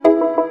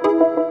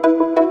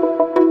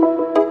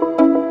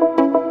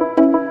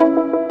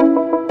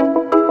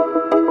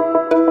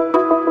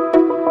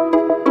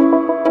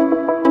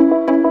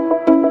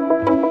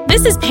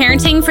This is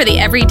Parenting for the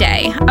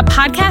Everyday, a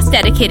podcast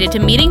dedicated to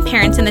meeting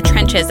parents in the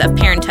trenches of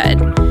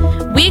parenthood.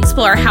 We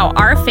explore how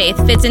our faith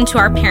fits into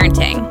our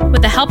parenting.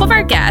 With the help of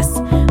our guests,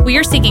 we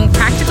are seeking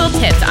practical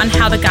tips on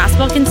how the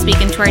gospel can speak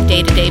into our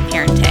day-to-day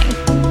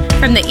parenting.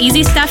 From the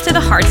easy stuff to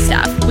the hard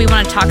stuff, we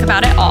want to talk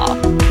about it all.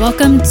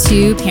 Welcome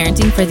to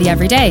Parenting for the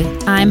Everyday.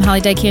 I'm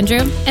Holly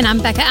Dyke-Andrew. And I'm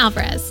Becca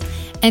Alvarez.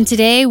 And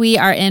today we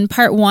are in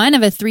part one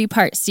of a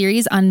 3-part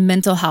series on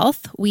mental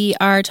health. We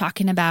are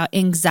talking about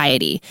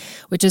anxiety,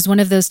 which is one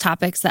of those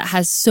topics that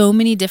has so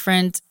many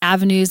different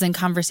avenues and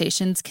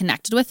conversations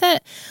connected with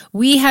it.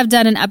 We have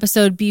done an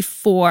episode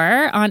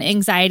before on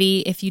anxiety.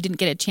 If you didn't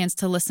get a chance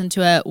to listen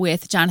to it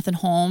with Jonathan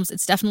Holmes,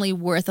 it's definitely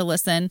worth a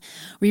listen.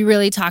 We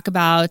really talk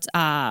about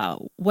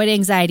what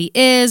anxiety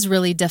is,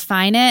 really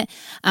define it.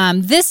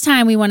 This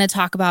time we want to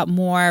talk about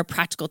more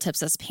practical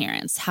tips as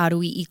parents. How do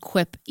we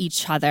equip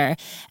each other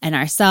and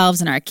ourselves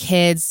and our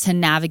kids to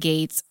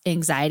navigate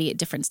anxiety at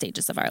different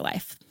stages of our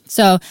life?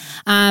 So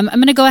I'm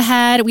going to go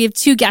ahead. We have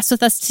 2 guests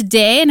with us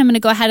today, and I'm going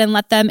to go ahead and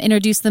let them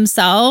introduce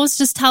themselves.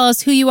 Just tell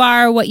us who you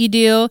are, what you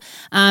do,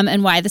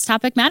 and why this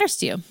topic matters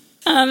to you.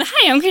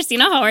 Hi, I'm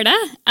Christina Hawarda.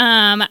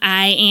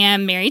 I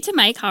am married to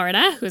Mike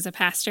Hawarda, who's a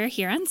pastor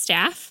here on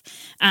staff.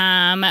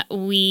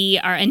 We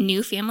are a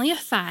new family of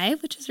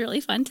 5, which is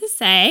really fun to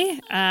say.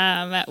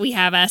 We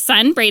have a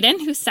son, Braden,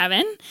 who's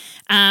 7,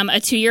 a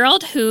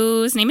 2-year-old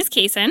whose name is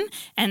Kason,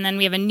 and then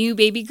we have a new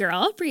baby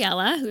girl,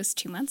 Briella, who's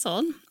 2 months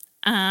old.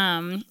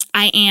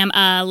 I am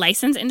a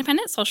licensed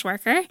independent social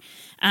worker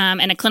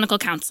and a clinical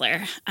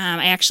counselor.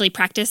 I actually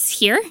practice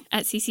here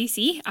at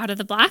CCC out of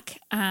the block,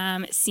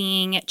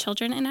 seeing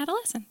children and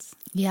adolescents.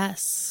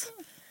 Yes.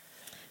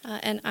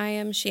 And I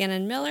am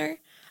Shannon Miller.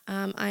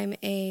 I'm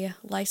a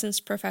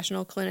licensed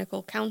professional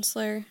clinical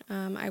counselor.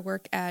 I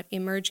work at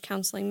Emerge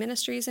Counseling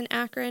Ministries in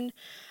Akron,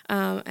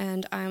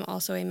 and I'm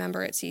also a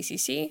member at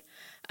CCC.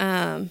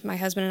 My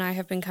husband and I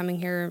have been coming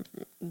here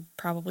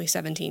probably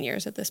 17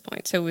 years at this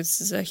point, so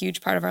this is a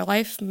huge part of our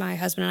life. My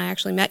husband and I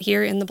actually met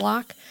here in the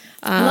block.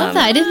 I love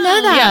that. I didn't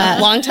know that. Yeah,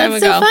 a long time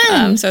That's ago. So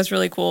fun. So it's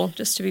really cool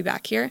just to be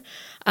back here.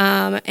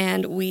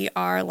 And we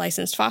are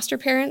licensed foster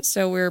parents,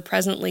 so we're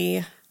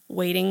presently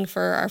waiting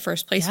for our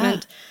first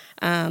placement.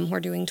 We're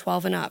doing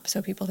 12 and up,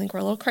 so people think we're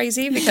a little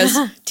crazy because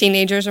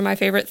teenagers are my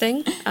favorite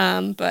thing.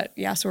 But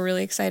yeah, so we're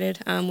really excited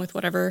with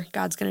whatever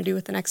God's going to do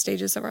with the next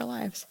stages of our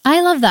lives.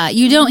 I love that.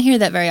 You don't hear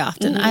that very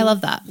often. I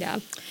love that. Yeah.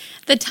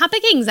 The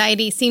topic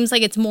anxiety seems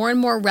like it's more and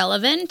more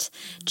relevant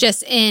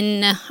just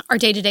in our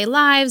day-to-day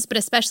lives, but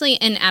especially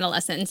in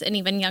adolescence and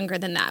even younger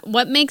than that.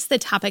 What makes the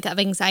topic of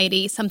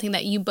anxiety something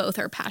that you both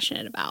are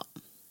passionate about?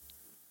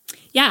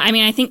 Yeah, I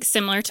mean, I think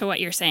similar to what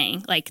you're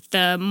saying, like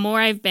the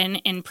more I've been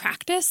in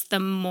practice, the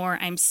more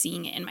I'm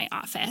seeing it in my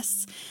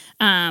office.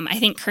 I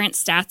think current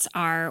stats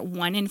are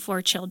 1 in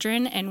 4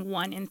 children and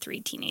 1 in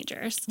 3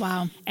 teenagers.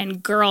 Wow.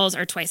 And girls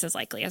are twice as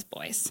likely as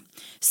boys.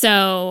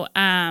 So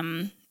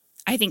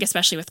I think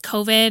especially with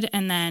COVID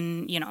and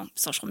then,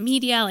 social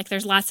media, like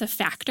there's lots of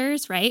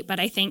factors, right? But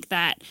I think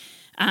that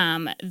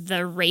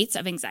the rates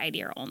of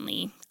anxiety are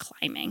only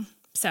climbing.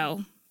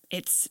 So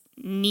its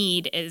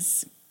need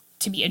is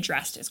to be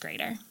addressed is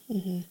greater.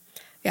 Mm-hmm.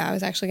 Yeah, I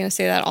was actually going to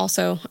say that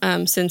also.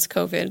 Since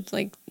COVID,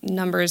 like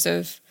numbers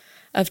of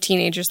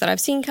teenagers that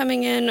I've seen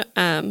coming in,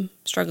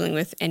 struggling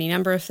with any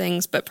number of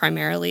things, but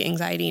primarily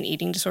anxiety and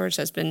eating disorders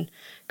has been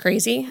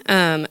crazy.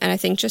 And I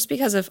think just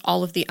because of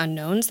all of the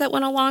unknowns that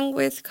went along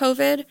with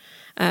COVID,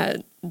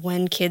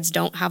 when kids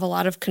don't have a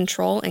lot of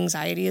control,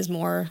 anxiety is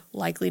more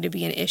likely to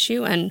be an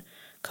issue. And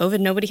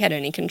COVID, nobody had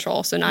any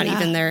control. So not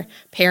even their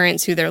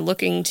parents who they're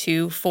looking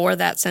to for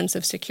that sense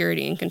of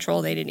security and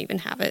control, they didn't even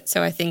have it.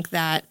 So I think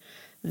that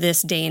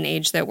this day and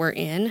age that we're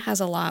in has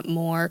a lot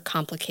more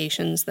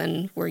complications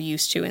than we're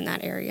used to in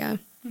that area.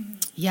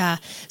 Yeah.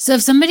 So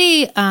if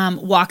somebody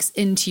walks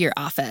into your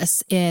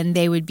office and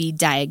they would be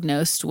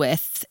diagnosed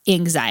with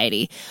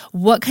anxiety,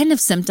 what kind of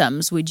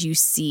symptoms would you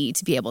see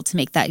to be able to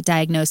make that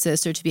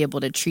diagnosis or to be able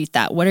to treat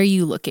that? What are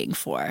you looking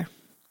for?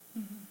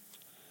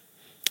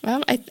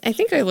 Well, I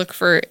think I look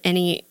for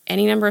any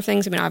number of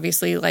things. I mean,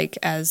 obviously, like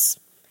as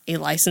a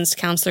licensed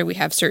counselor, we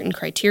have certain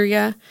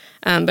criteria,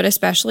 but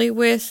especially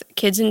with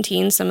kids and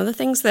teens, some of the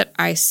things that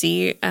I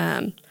see,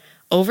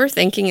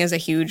 overthinking is a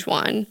huge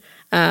one,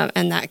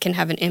 and that can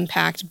have an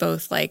impact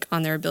both like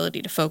on their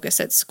ability to focus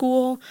at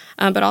school,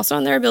 but also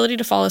on their ability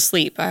to fall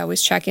asleep. I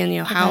always check in,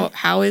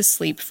 how is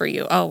sleep for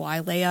you? Oh, well,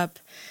 I lay up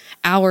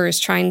hours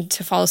trying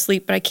to fall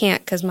asleep, but I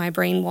can't because my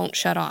brain won't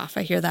shut off.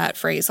 I hear that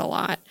phrase a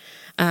lot.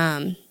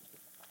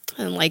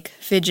 And like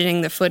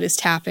fidgeting, the foot is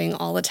tapping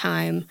all the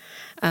time.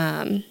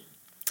 And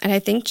I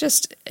think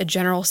just a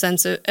general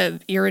sense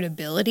of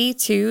irritability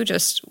too,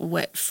 just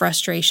what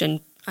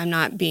frustration, I'm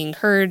not being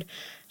heard.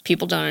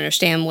 People don't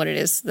understand what it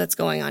is that's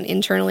going on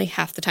internally.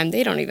 Half the time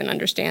they don't even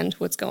understand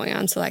what's going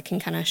on. So that can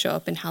kind of show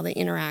up in how they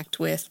interact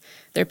with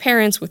their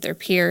parents, with their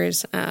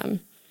peers.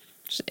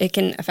 It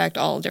can affect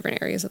all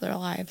different areas of their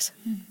lives.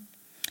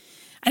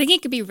 I think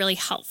it could be really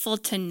helpful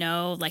to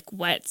know like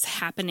what's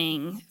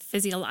happening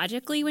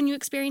physiologically when you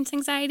experience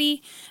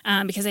anxiety,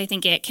 because I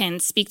think it can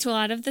speak to a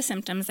lot of the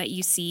symptoms that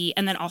you see,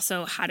 and then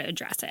also how to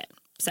address it.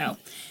 So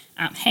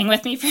hang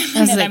with me for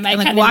a minute. I might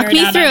kind of walk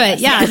me through it.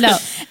 Yeah,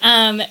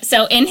 no.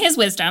 So in his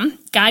wisdom,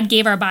 God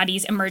gave our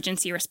bodies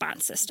emergency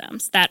response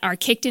systems that are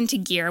kicked into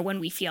gear when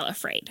we feel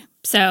afraid.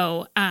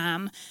 So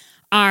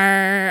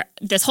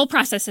this whole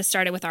process has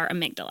started with our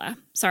amygdala.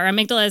 So our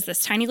amygdala is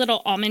this tiny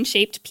little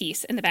almond-shaped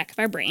piece in the back of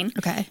our brain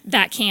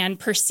that can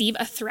perceive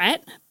a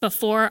threat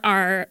before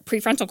our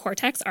prefrontal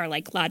cortex, our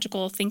like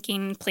logical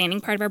thinking,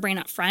 planning part of our brain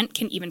up front,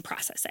 can even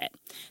process it.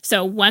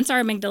 So once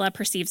our amygdala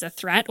perceives a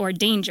threat or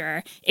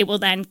danger, it will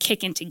then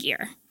kick into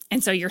gear.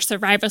 And so your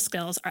survival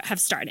skills have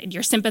started.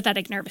 Your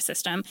sympathetic nervous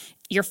system,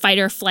 your fight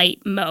or flight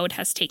mode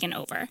has taken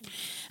over.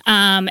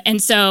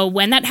 And so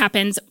when that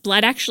happens,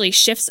 blood actually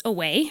shifts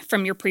away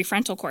from your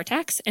prefrontal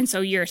cortex. And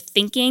so your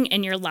thinking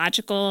and your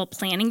logical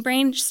planning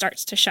brain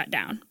starts to shut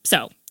down.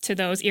 So to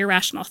those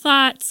irrational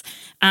thoughts,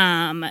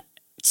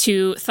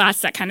 to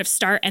thoughts that kind of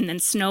start and then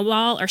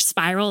snowball or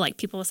spiral, like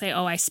people will say,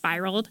 oh, I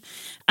spiraled,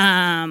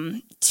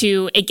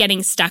 to it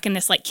getting stuck in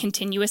this like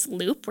continuous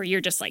loop where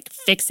you're just like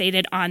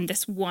fixated on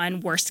this one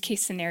worst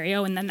case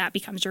scenario, and then that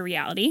becomes your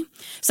reality.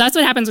 So that's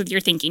what happens with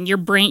your thinking. Your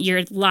brain,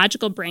 your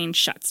logical brain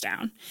shuts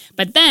down.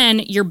 But then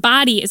your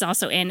body is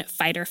also in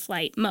fight or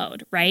flight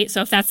mode, right?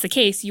 So if that's the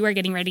case, you are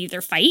getting ready to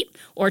either fight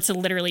or to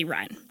literally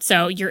run.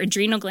 So your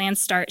adrenal glands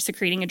start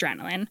secreting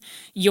adrenaline.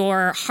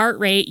 Your heart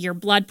rate, your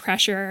blood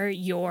pressure,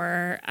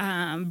 your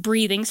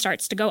breathing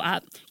starts to go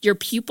up. Your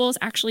pupils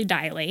actually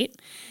dilate.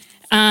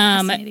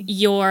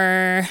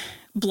 Your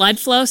blood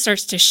flow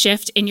starts to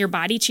shift in your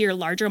body to your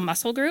larger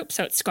muscle group.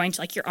 So it's going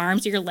to like your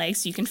arms or your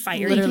legs so you can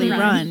fight or literally you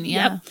can run.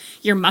 Yeah. Yep.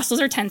 Your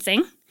muscles are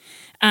tensing.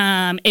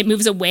 It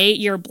moves away.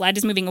 Your blood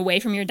is moving away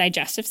from your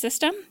digestive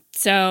system.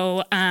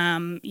 So,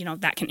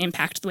 that can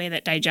impact the way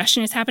that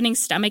digestion is happening,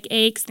 stomach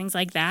aches, things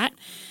like that.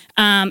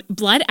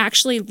 Blood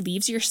actually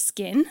leaves your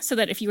skin so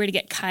that if you were to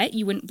get cut,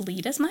 you wouldn't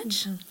bleed as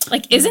much.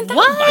 Like, isn't that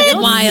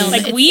wild?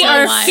 Like, we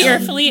are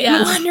fearfully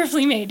and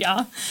wonderfully made,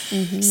 y'all.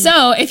 Mm-hmm.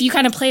 So if you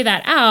kind of play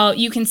that out,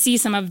 you can see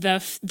some of the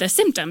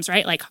symptoms,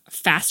 right? Like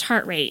fast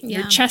heart rate,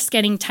 your chest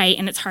getting tight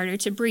and it's harder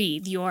to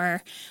breathe.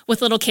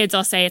 With little kids,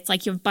 I'll say it's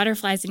like you have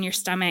butterflies in your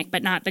stomach,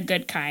 but not the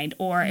good kind.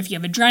 Or if you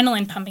have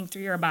adrenaline pumping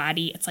through your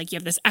body, it's like you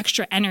have this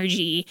extra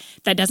energy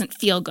that doesn't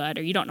feel good,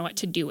 or you don't know what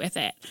to do with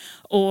it.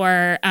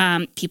 Or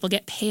people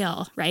get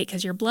pale, right?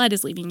 Because your blood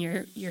is leaving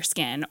your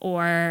skin.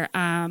 Or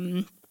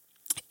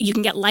you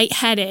can get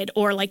lightheaded,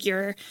 or like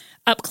your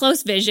up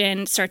close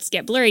vision starts to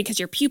get blurry because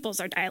your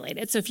pupils are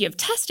dilated. So if you have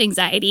test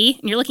anxiety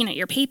and you're looking at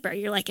your paper,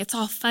 you're like, it's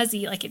all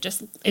fuzzy, like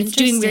it's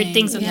doing weird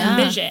things with the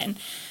vision.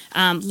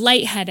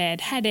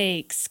 Lightheaded,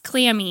 headaches,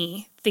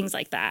 clammy, things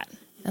like that.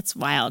 That's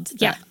wild.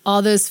 Yeah.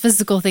 All those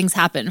physical things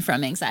happen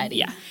from anxiety.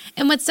 Yeah.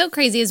 And what's so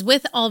crazy is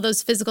with all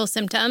those physical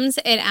symptoms,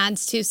 it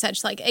adds to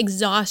such like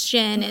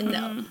exhaustion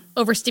and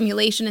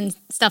overstimulation and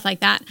stuff like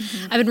that.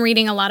 Mm-hmm. I've been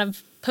reading a lot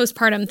of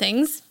postpartum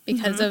things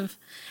because of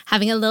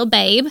having a little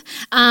babe.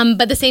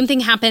 But the same thing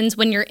happens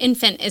when your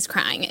infant is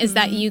crying, is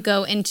that you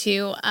go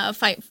into a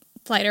fight,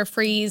 flight, or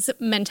freeze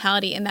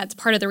mentality. And that's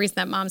part of the reason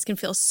that moms can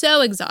feel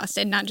so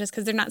exhausted, not just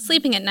because they're not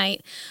sleeping at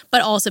night,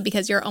 but also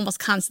because you're almost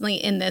constantly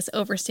in this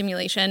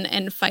overstimulation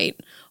and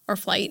fight or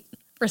flight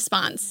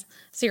response.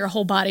 So your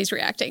whole body's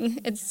reacting.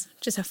 It's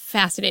just a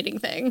fascinating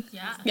thing.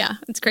 Yeah,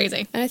 it's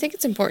crazy. And I think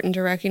it's important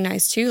to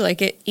recognize too,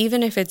 like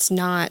even if it's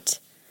not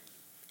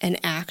an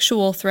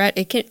actual threat,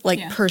 it can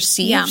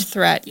perceived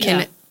threat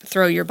can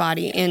throw your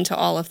body into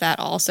all of that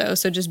also.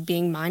 So just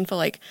being mindful,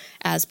 like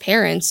as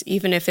parents,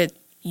 even if that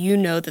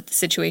the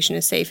situation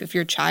is safe, if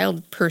your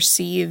child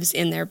perceives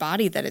in their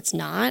body that it's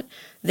not,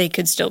 they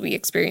could still be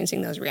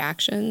experiencing those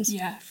reactions.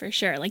 Yeah, for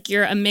sure. Like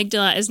your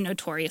amygdala is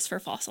notorious for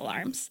false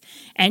alarms,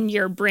 and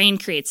your brain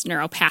creates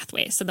neural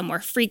pathways. So the more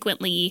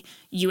frequently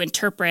you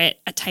interpret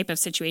a type of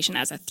situation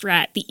as a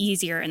threat, the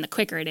easier and the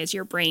quicker it is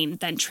your brain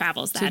then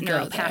travels that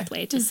neural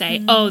pathway to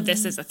say, oh,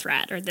 this is a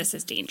threat or this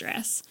is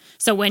dangerous.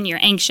 So when you're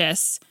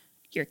anxious,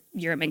 your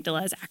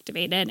amygdala is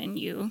activated and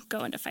you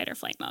go into fight or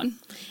flight mode.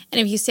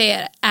 And if you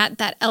stay at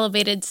that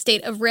elevated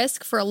state of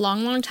risk for a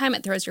long, long time,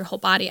 it throws your whole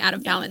body out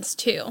of balance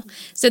too.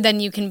 So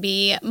then you can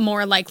be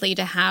more likely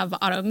to have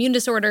autoimmune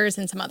disorders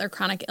and some other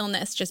chronic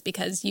illness just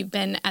because you've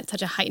been at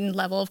such a heightened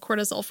level of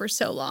cortisol for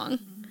so long.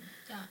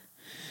 Yeah.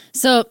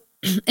 So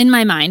in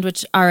my mind,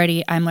 which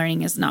already I'm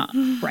learning is not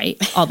right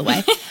all the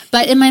way,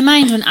 but in my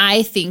mind, when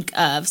I think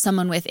of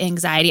someone with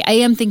anxiety, I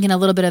am thinking a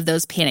little bit of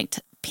those panic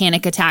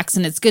attacks,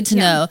 and it's good to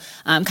know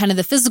kind of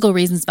the physical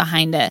reasons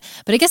behind it.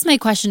 But I guess my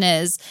question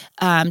is,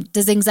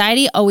 does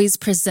anxiety always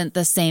present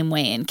the same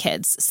way in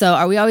kids? So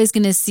are we always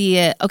going to see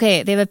it,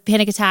 okay, they have a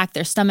panic attack,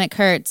 their stomach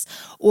hurts,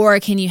 or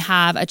can you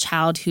have a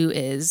child who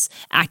is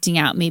acting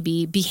out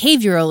maybe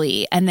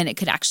behaviorally, and then it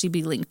could actually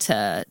be linked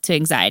to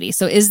anxiety?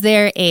 So is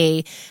there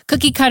a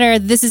cookie cutter,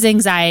 this is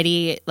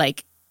anxiety,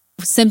 like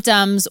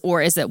symptoms,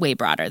 or is it way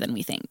broader than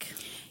we think?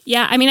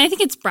 Yeah, I mean, I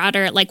think it's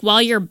broader. Like,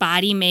 while your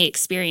body may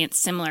experience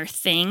similar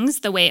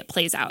things, the way it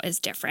plays out is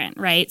different,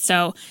 right?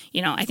 So,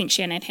 I think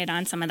Shannon hit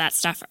on some of that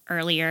stuff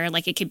earlier.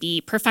 Like, it could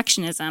be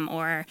perfectionism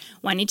or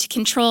wanting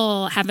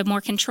to have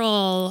more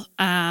control,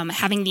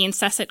 having the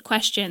incessant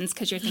questions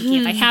because you're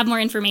thinking, if I have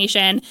more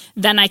information,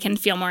 then I can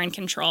feel more in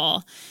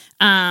control.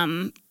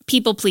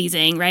 People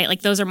pleasing, right?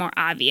 Like, those are more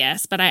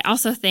obvious. But I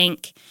also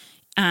think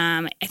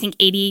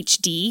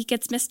ADHD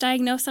gets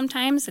misdiagnosed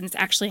sometimes, and it's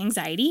actually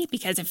anxiety,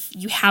 because if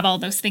you have all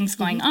those things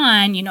going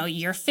on,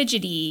 you're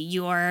fidgety,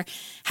 you're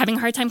having a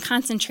hard time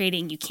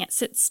concentrating, you can't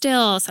sit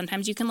still,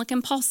 sometimes you can look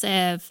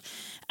impulsive.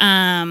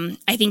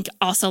 I think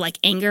also like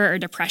anger or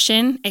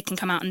depression, it can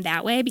come out in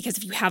that way, because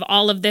if you have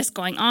all of this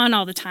going on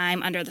all the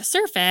time under the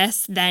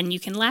surface, then you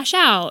can lash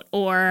out,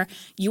 or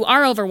you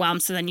are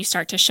overwhelmed. So then you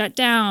start to shut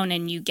down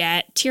and you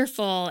get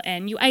tearful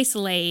and you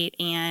isolate.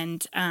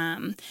 And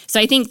so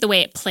I think the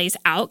way it plays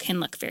out can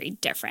look very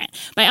different.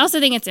 But I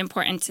also think it's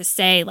important to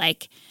say,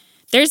 like,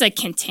 there's a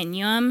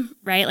continuum,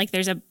 right? Like,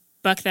 there's a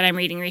book that I'm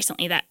reading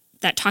recently that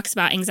talks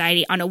about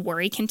anxiety on a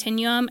worry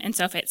continuum. And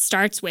so if it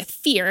starts with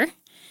fear,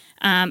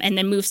 and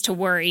then moves to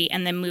worry,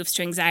 and then moves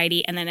to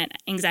anxiety, and then an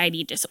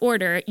anxiety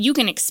disorder, you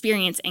can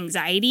experience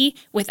anxiety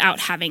without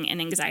having an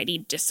anxiety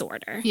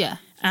disorder. Yeah.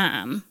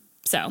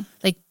 So,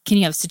 like, can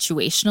you have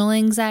situational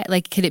anxiety?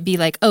 Like, could it be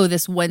like, oh,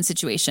 this one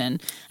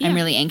situation I'm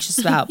really anxious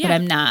about, but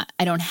I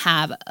don't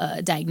have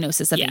a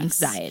diagnosis of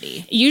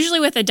anxiety? Usually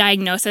with a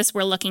diagnosis,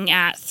 we're looking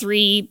at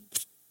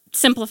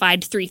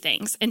simplified three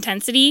things: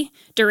 intensity,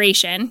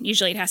 duration,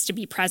 usually it has to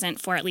be present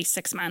for at least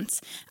 6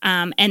 months,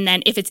 and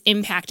then if it's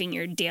impacting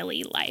your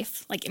daily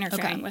life, like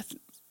interfering with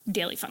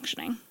daily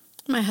functioning.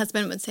 My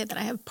husband would say that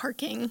I have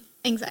parking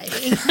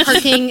anxiety,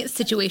 parking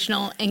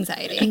situational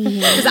anxiety,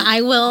 because I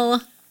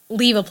will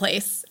leave a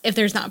place if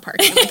there's not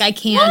parking. Like, I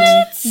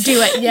can't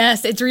do it.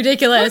 Yes, it's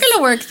ridiculous. We're going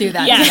to work through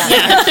that.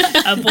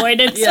 Yeah.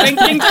 Avoidance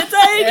strengthening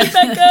anxiety,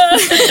 Becca.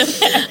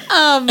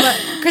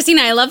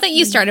 Christina, I love that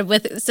you started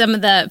with some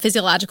of the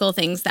physiological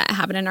things that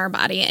happen in our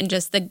body and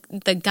just the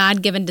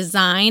God-given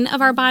design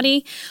of our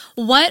body.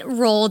 What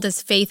role does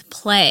faith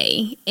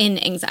play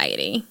in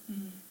anxiety?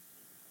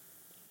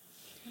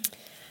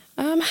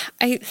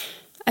 I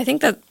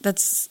think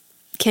that's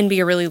can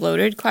be a really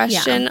loaded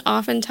question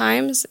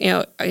oftentimes.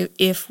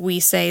 If we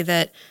say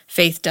that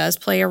faith does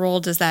play a role,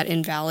 does that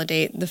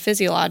invalidate the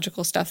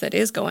physiological stuff that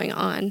is going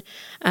on?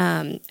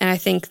 And I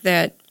think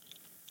that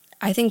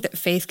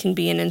faith can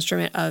be an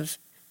instrument of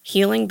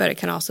healing, but it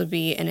can also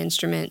be an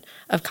instrument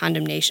of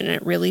condemnation. And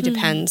it really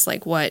depends,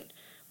 like, what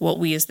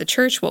we as the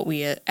church, what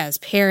we as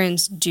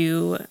parents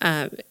do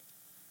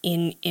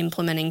in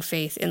implementing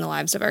faith in the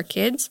lives of our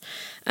kids.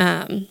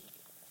 And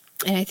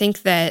I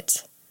think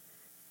that,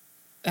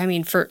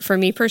 for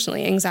me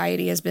personally,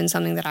 anxiety has been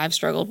something that I've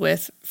struggled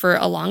with for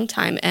a long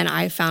time, and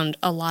I found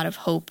a lot of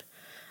hope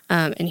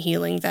and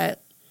healing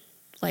that,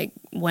 like,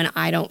 when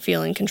I don't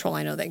feel in control,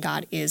 I know that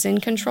God is in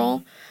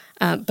control,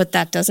 but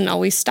that doesn't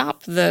always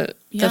stop the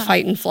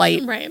fight and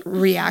flight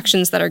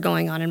reactions that are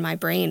going on in my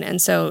brain. And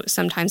so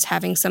sometimes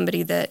having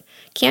somebody that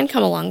can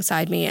come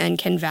alongside me and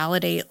can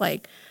validate,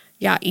 like,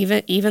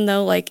 even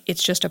though, like,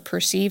 it's just a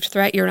perceived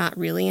threat, you're not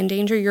really in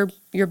danger,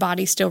 your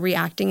body's still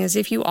reacting as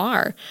if you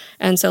are.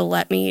 And so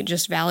let me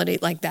just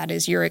validate, like, that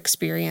is your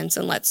experience,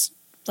 and let's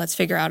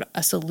figure out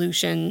a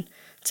solution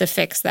to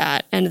fix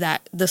that. And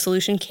that the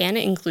solution can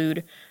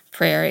include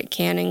prayer. It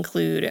can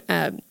include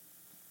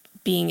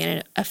being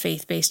in a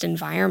faith-based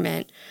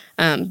environment.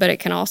 But it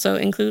can also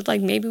include,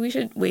 like, maybe we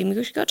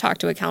should go talk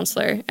to a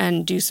counselor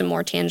and do some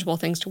more tangible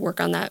things to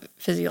work on that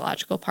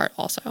physiological part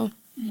also.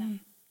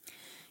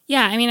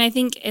 Yeah, I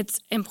think it's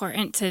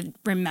important to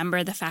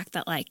remember the fact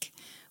that, like,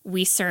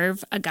 we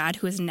serve a God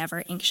who is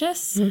never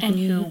anxious and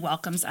who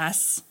welcomes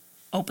us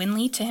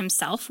openly to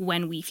himself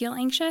when we feel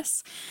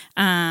anxious.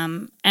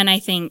 And I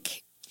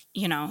think,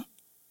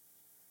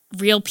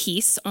 real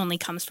peace only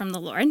comes from the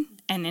Lord,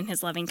 and in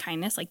his loving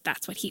kindness, like,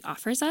 that's what he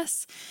offers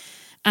us.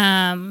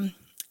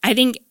 I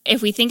think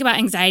if we think about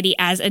anxiety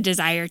as a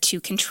desire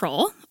to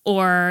control,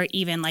 or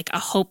even like a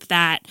hope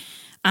that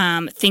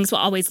things will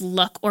always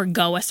look or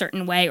go a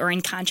certain way, or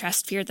in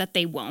contrast, fear that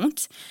they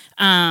won't.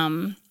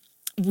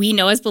 We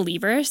know as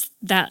believers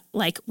that,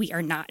 like, we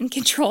are not in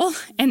control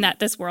and that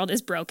this world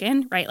is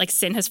broken, right? Like,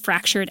 sin has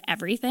fractured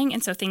everything.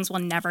 And so things will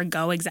never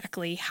go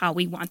exactly how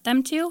we want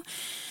them to.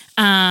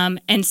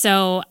 And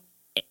so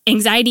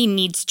anxiety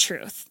needs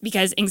truth,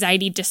 because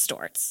anxiety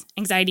distorts.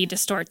 Anxiety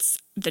distorts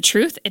the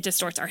truth. It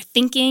distorts our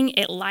thinking.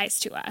 It lies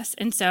to us.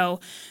 And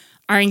so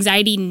our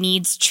anxiety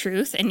needs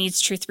truth, and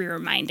needs truth to be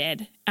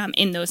reminded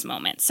in those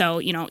moments.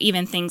 So,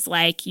 even things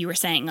like you were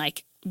saying,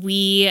 like,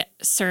 we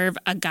serve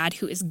a God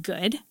who is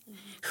good,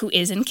 who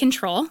is in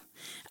control,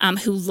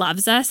 who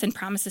loves us and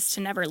promises to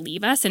never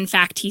leave us. In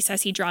fact, he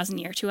says he draws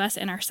near to us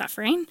in our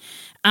suffering,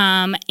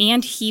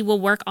 and he will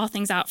work all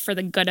things out for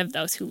the good of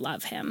those who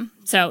love him.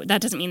 So that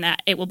doesn't mean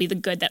that it will be the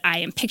good that I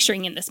am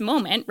picturing in this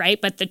moment, right?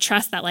 But the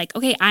trust that, like,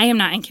 okay, I am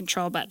not in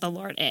control, but the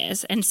Lord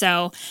is. And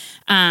so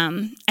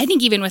I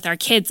think even with our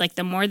kids, like,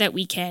 the more that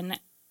we can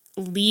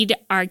lead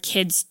our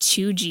kids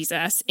to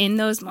Jesus in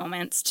those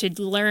moments, to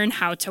learn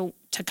how to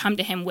come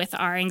to him with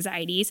our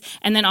anxieties,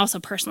 and then also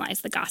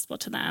personalize the gospel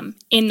to them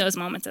in those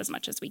moments as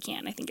much as we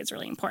can, I think is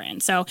really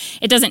important. So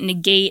it doesn't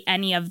negate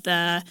any of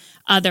the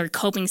other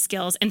coping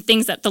skills and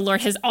things that the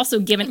Lord has also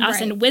given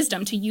us in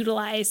wisdom to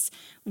utilize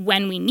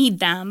when we need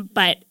them,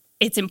 but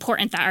it's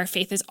important that our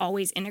faith is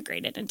always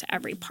integrated into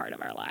every part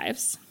of our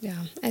lives.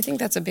 Yeah, I think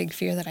that's a big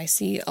fear that I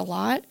see a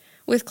lot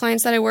with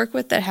clients that I work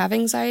with that have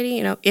anxiety.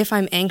 You know, if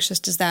I'm anxious,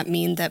 does that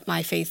mean that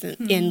my faith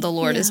in the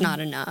Lord is not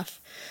enough?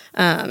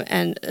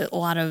 And a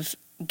lot of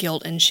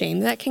guilt and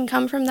shame that can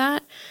come from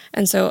that.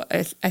 And so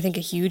I think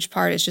a huge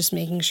part is just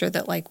making sure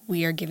that like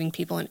we are giving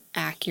people an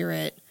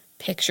accurate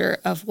picture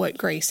of what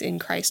grace in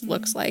Christ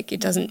looks like. It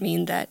doesn't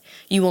mean that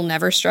you will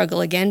never struggle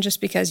again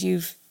just because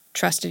you've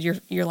trusted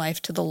your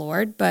life to the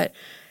Lord, but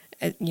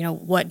you know,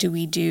 what do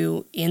we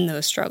do in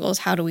those struggles?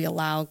 How do we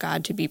allow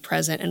God to be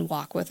present and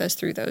walk with us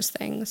through those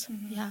things?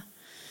 Yeah.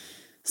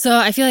 So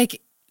I feel like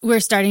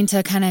we're starting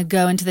to kind of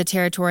go into the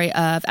territory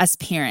of, as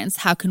parents,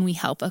 how can we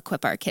help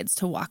equip our kids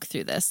to walk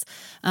through this?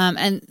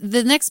 And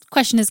the next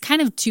question is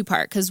kind of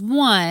two-part, because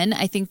one,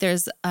 I think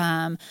there's,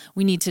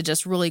 we need to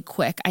just really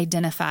quick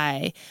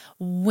identify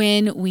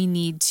when we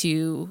need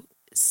to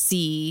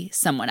see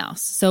someone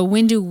else. So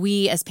when do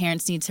we as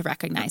parents need to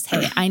recognize,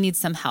 hey, I need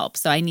some help,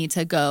 so I need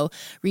to go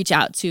reach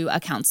out to a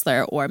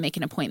counselor or make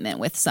an appointment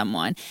with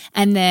someone?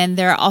 And then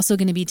there are also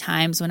going to be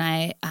times when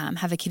I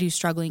have a kid who's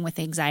struggling with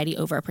anxiety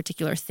over a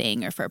particular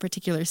thing or for a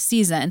particular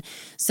season.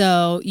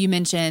 So you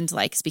mentioned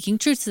like speaking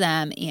truth to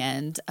them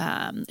and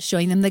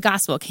showing them the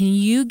gospel. Can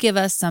you give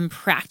us some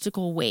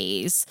practical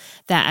ways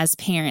that as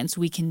parents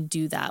we can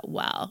do that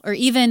well? Or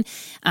even,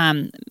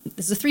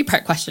 this is a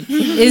three-part question.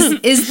 Is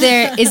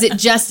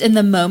it just in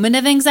the moment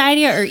of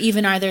anxiety, or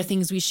even are there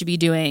things we should be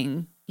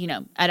doing, you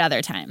know, at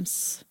other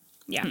times?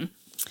 Yeah.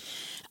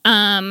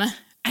 I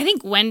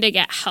think when to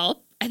get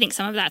help, I think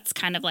some of that's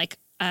kind of like,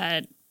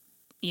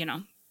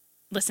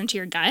 listen to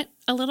your gut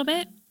a little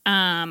bit.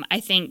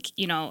 I think,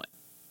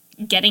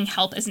 getting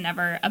help is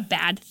never a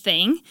bad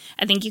thing.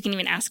 I think you can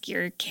even ask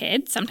your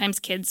kids. Sometimes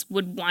kids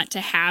would want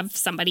to have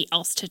somebody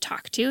else to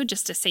talk to,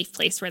 just a safe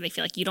place where they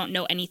feel like you don't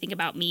know anything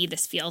about me.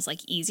 This feels like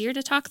easier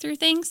to talk through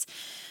things.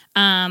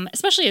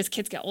 Especially as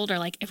kids get older,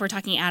 like if we're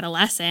talking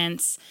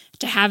adolescence,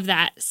 to have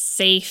that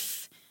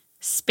safe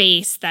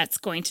space that's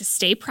going to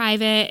stay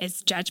private,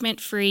 is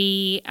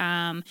judgment-free,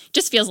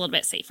 just feels a little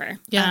bit safer.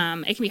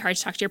 Yeah. It can be hard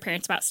to talk to your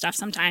parents about stuff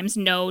sometimes.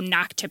 No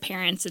knock to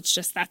parents. It's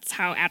just that's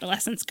how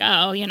adolescents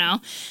go,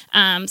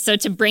 So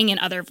to bring in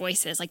other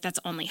voices, like that's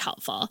only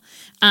helpful.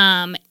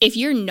 If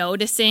you're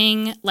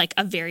noticing like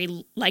a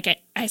very, like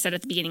I said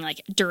at the beginning,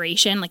 like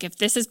duration, like if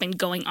this has been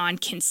going on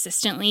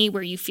consistently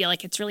where you feel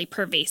like it's really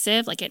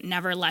pervasive, like it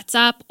never lets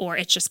up or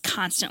it's just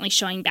constantly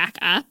showing back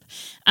up.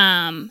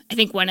 I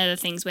think one of the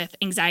things with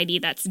anxiety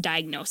that's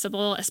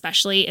diagnosable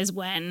especially is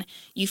when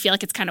you feel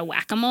like it's kind of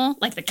whack-a-mole,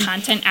 like the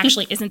content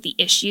actually isn't the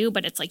issue,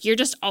 but it's like you're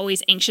just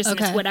always anxious and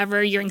it's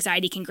whatever your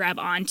anxiety can grab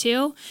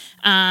onto.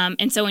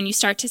 And so when you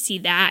start to see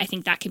that, I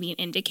think that can be an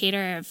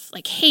indicator of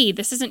like, hey,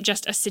 this isn't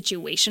just a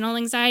situational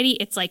anxiety,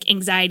 it's like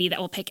anxiety that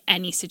will pick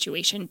any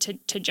situation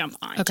to jump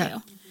onto. Okay.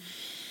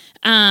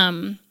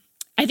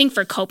 I think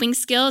for coping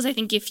skills, I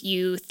think if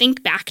you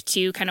think back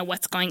to kind of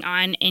what's going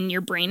on in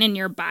your brain and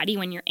your body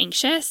when you're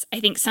anxious, I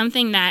think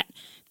something that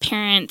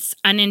parents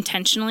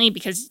unintentionally,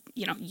 because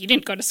you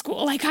didn't go to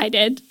school like I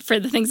did for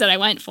the things that I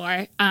went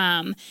for,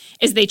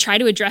 is they try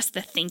to address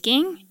the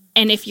thinking.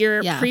 And if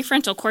your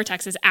prefrontal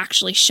cortex is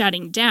actually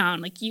shutting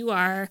down, like you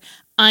are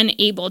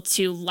unable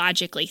to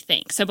logically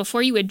think. So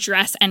before you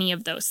address any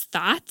of those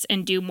thoughts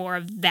and do more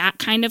of that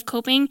kind of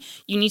coping,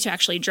 you need to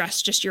actually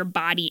address just your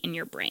body and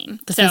your brain.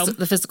 The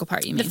physical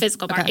part, you mean? The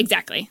physical part,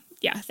 exactly.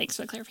 Yeah, thanks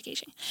for the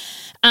clarification.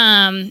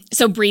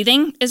 So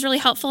breathing is really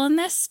helpful in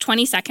this.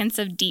 20 seconds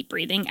of deep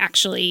breathing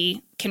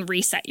actually can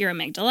reset your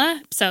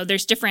amygdala. So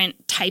there's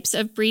different types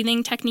of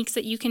breathing techniques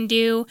that you can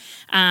do.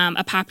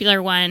 A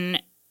popular one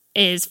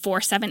is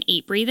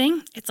 4-7-8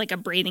 breathing. It's like a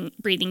breathing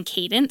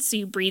cadence. So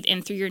you breathe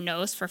in through your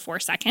nose for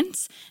 4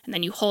 seconds, and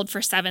then you hold for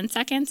 7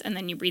 seconds, and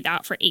then you breathe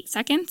out for 8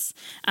 seconds.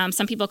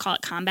 Some people call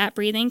it combat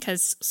breathing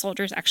because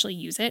soldiers actually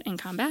use it in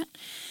combat.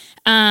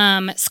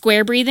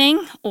 Square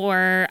breathing,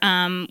 or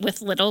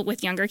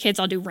with younger kids,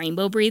 I'll do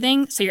rainbow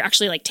breathing. So you're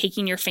actually like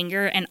taking your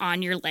finger and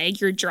on your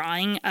leg, you're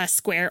drawing a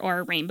square or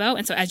a rainbow.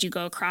 And so as you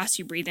go across,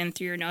 you breathe in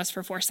through your nose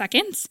for 4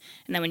 seconds.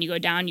 And then when you go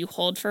down, you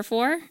hold for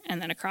 4.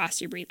 And then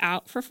across, you breathe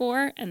out for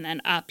 4. And then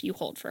up, you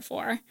hold for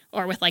 4.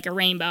 Or with like a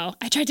rainbow.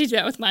 I tried to do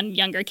that with one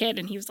younger kid,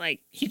 and he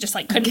just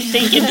couldn't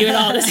think and do it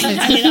all at the same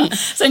time,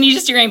 So then you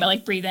just do rainbow,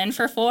 like breathe in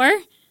for 4,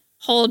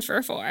 hold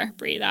for 4,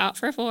 breathe out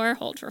for 4,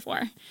 hold for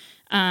 4.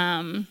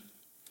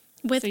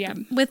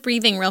 With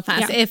breathing real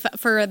fast, if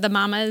for the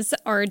mamas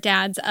or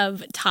dads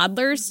of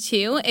toddlers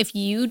too, if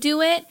you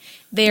do it,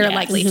 they're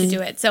likely to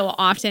do it. So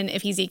often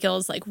if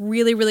Ezekiel's like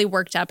really, really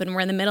worked up and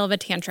we're in the middle of a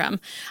tantrum,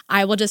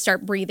 I will just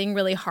start breathing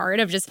really hard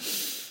of just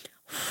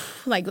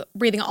like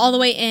breathing all the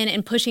way in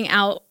and pushing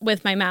out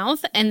with my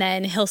mouth. And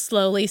then he'll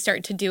slowly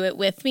start to do it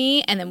with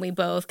me. And then we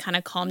both kind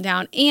of calm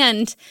down.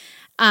 And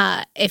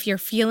if you're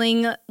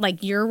feeling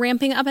like you're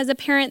ramping up as a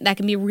parent, that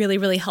can be really,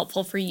 really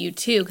helpful for you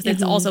too, because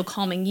it's also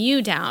calming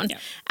you down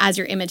as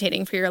you're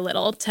imitating for your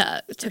little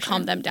to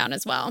calm them down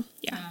as well.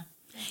 Yeah.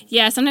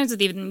 Yeah, sometimes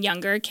with even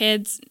younger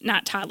kids,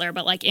 not toddler,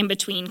 but like in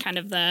between kind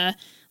of the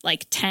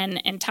like 10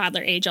 and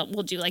toddler age,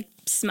 we'll do like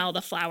smell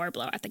the flower,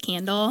 blow out the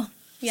candle.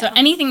 Yeah. So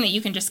anything that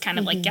you can just kind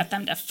of like get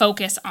them to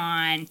focus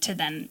on to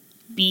then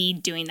be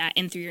doing that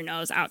in through your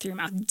nose, out through your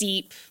mouth,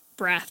 deep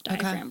breath,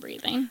 diaphragm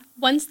breathing.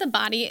 Once the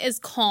body is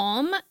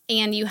calm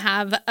and you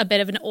have a bit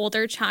of an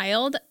older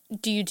child,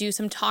 do you do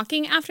some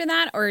talking after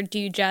that, or do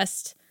you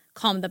just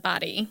calm the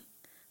body?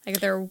 Like, are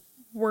there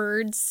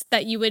words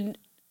that you would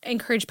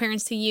encourage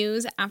parents to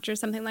use after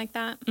something like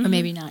that? Or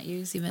maybe not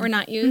use even. Or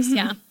not use,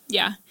 yeah.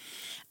 Yeah.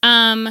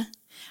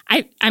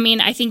 I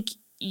mean, I think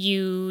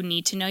you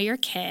need to know your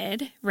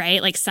kid,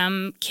 right? Like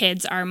some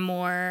kids are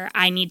more,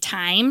 I need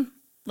time,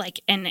 like,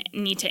 and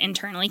need to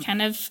internally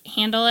kind of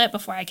handle it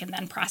before I can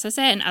then process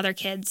it. And other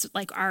kids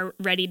like are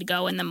ready to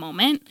go in the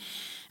moment.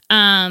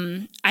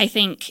 I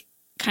think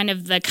kind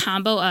of the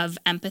combo of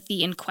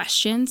empathy and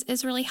questions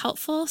is really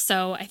helpful.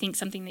 So I think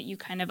something that you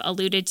kind of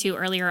alluded to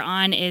earlier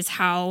on is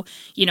how,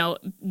 you know,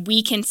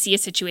 we can see a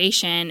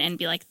situation and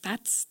be like,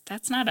 that's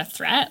not a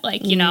threat,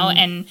 like, you know,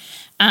 and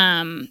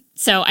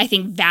so I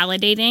think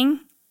validating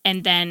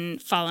and then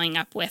following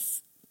up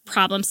with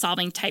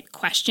problem-solving type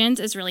questions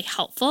is really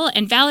helpful.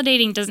 And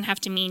validating doesn't have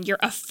to mean you're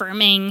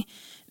affirming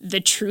the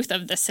truth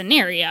of the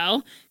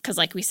scenario, because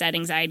like we said,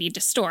 anxiety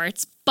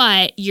distorts,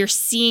 but you're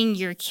seeing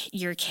your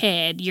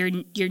kid,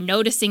 you're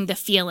noticing the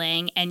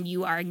feeling and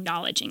you are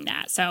acknowledging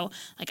that. So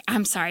like,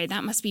 I'm sorry,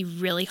 that must be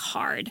really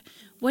hard.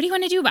 What do you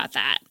want to do about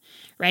that?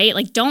 Right?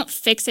 Like, don't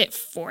fix it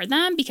for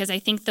them, because I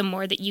think the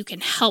more that you can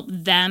help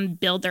them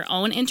build their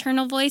own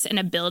internal voice and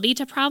ability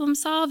to problem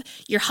solve,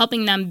 you're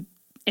helping them.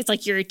 It's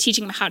like you're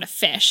teaching them how to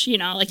fish, you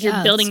know, like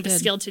you're building the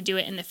skill to do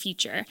it in the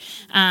future.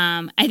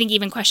 I think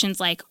even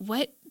questions like,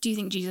 what do you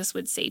think Jesus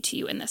would say to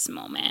you in this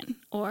moment?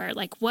 Or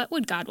like, what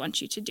would God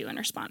want you to do in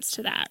response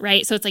to that,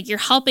 right? So it's like you're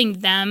helping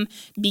them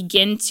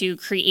begin to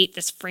create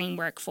this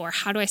framework for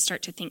how do I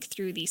start to think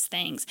through these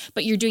things,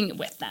 but you're doing it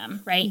with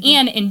them, right? Mm-hmm.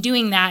 And in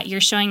doing that, you're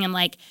showing them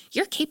like,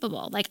 you're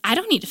capable. Like, I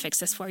don't need to fix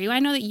this for you. I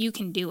know that you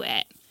can do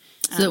it.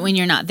 So that when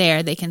you're not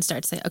there, they can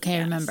start to say, okay,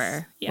 I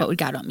remember, what would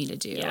God want me to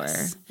do?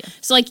 Yes.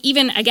 So like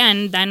even,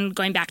 again, then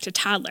going back to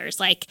toddlers,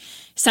 like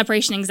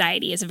separation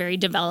anxiety is a very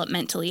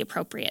developmentally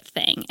appropriate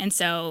thing. And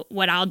so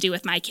what I'll do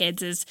with my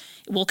kids is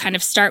we'll kind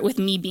of start with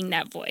me being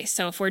that voice.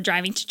 So if we're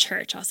driving to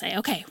church, I'll say,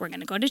 okay, we're going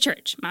to go to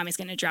church. Mommy's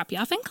going to drop you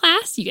off in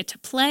class. You get to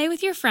play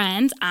with your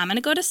friends. I'm going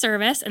to go to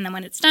service. And then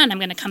when it's done, I'm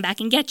going to come back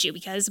and get you,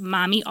 because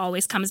mommy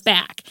always comes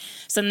back.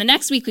 So in the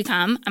next week we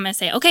come, I'm going to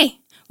say, okay,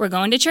 we're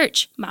going to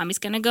church. Mommy's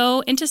going to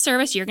go into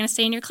service. You're going to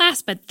stay in your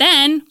class. But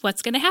then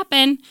what's going to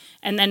happen?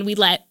 And then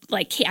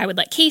I would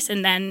let Case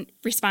and then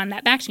respond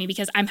that back to me,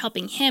 because I'm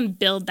helping him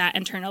build that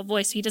internal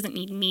voice. So he doesn't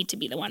need me to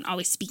be the one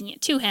always speaking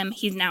it to him.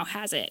 He now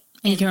has it.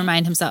 And he can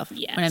remind himself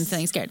when I'm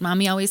feeling scared.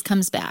 Mommy always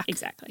comes back.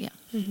 Exactly.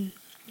 Yeah. Mm-hmm.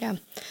 Yeah.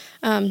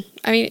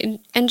 I mean,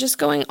 and just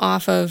going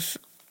off of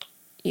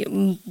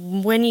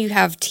when you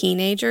have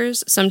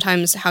teenagers,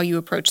 sometimes how you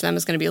approach them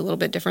is going to be a little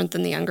bit different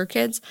than the younger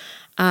kids.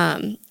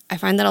 I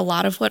find that a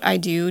lot of what I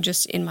do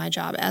just in my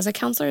job as a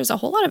counselor is a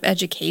whole lot of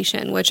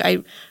education, which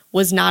I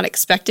was not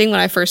expecting when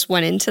I first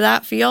went into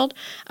that field,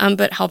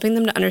 but helping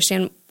them to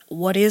understand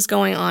what is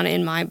going on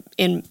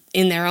in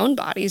their own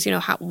bodies. You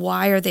know,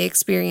 why are they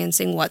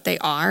experiencing what they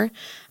are?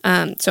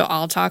 So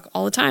I'll talk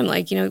all the time,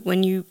 like, you know,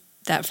 when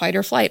that fight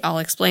or flight, I'll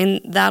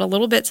explain that a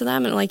little bit to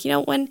them. And like, you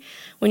know, when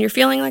you're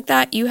feeling like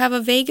that, you have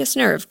a vagus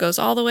nerve, goes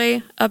all the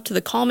way up to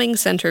the calming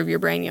center of your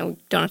brain. You know,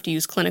 don't have to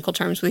use clinical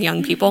terms with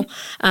young people.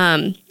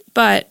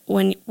 But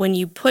when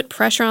you put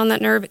pressure on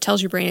that nerve, it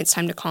tells your brain it's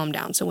time to calm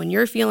down. So when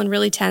you're feeling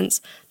really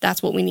tense,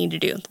 that's what we need to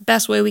do. The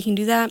best way we can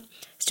do that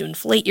is to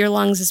inflate your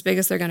lungs as big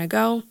as they're going to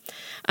go.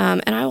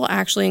 And I will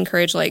actually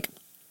encourage like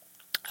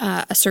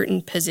a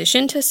certain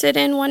position to sit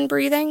in when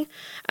breathing,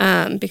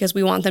 because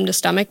we want them to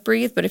stomach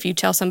breathe. But if you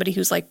tell somebody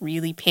who's like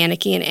really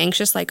panicky and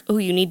anxious, like, oh,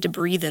 you need to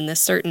breathe in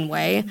this certain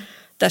way,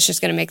 that's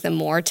just going to make them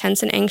more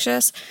tense and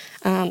anxious.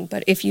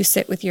 But if you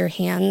sit with your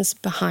hands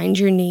behind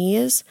your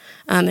knees,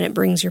 and it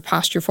brings your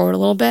posture forward a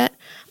little bit,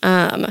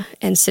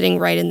 and sitting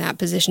right in that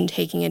position,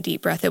 taking a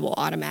deep breath, it will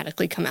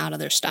automatically come out of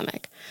their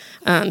stomach.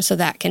 So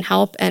that can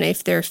help. And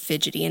if they're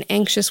fidgety and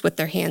anxious with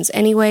their hands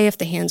anyway, if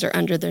the hands are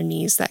under their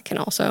knees, that can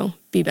also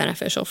be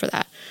beneficial for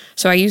that.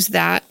 So I use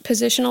that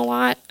position a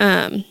lot.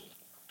 I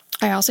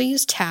also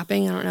use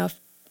tapping. I don't know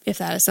if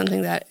that is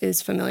something that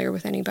is familiar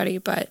with anybody,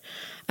 but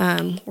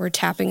we're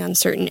tapping on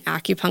certain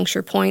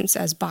acupuncture points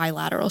as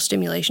bilateral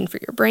stimulation for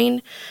your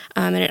brain,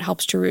 and it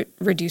helps to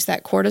reduce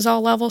that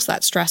cortisol level, so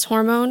that stress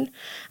hormone.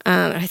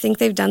 I think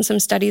they've done some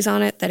studies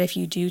on it that if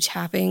you do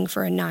tapping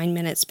for a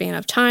 9-minute span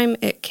of time,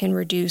 it can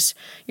reduce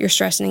your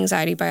stress and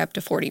anxiety by up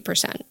to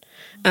 40%,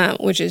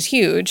 which is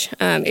huge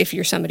if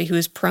you're somebody who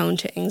is prone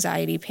to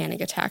anxiety,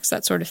 panic attacks,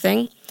 that sort of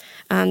thing.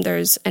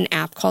 There's an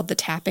app called the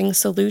Tapping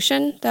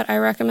Solution that I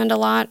recommend a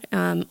lot.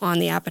 On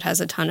the app, it has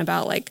a ton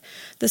about like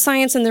the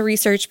science and the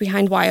research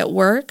behind why it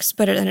works,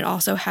 but it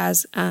also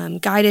has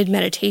guided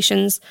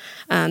meditations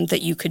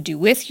that you could do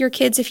with your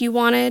kids if you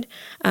wanted.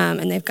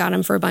 And they've got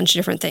them for a bunch of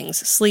different things: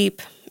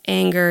 sleep,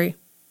 anger,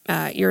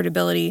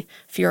 irritability,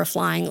 fear of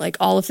flying, like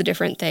all of the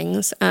different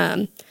things.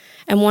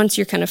 And once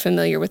you're kind of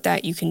familiar with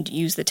that, you can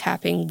use the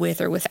tapping with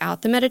or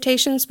without the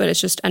meditations, but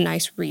it's just a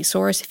nice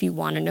resource if you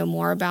want to know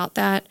more about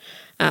that.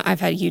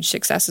 I've had huge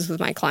successes with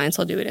my clients.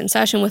 I'll do it in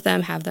session with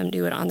them, have them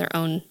do it on their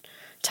own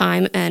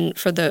time. And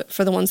for the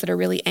ones that are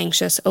really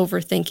anxious,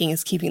 overthinking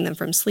is keeping them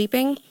from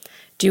sleeping.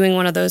 Doing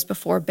one of those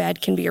before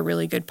bed can be a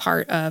really good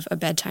part of a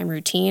bedtime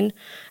routine.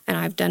 And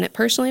I've done it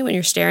personally when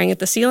you're staring at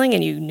the ceiling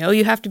and you know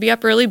you have to be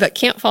up early but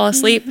can't fall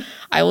asleep.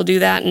 I will do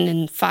that, and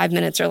in 5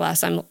 minutes or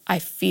less, I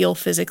feel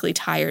physically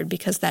tired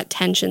because that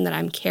tension that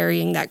I'm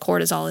carrying, that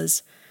cortisol,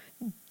 is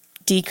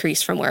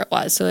decreased from where it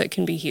was. So it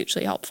can be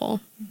hugely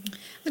helpful.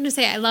 I was going to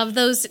say, I love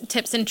those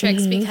tips and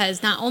tricks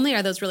because not only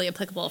are those really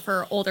applicable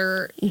for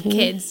older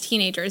kids,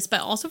 teenagers, but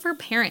also for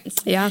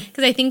parents. Yeah.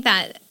 Because I think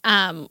that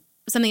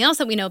something else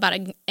that we know about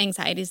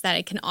anxiety is that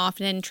it can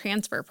often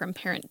transfer from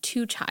parent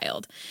to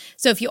child.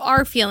 So if you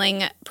are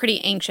feeling pretty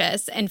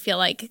anxious and feel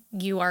like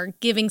you are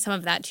giving some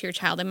of that to your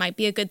child, it might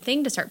be a good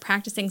thing to start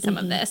practicing some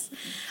of this.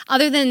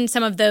 Other than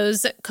some of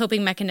those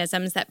coping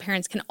mechanisms that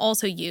parents can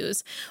also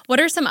use, what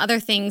are some other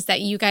things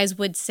that you guys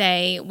would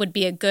say would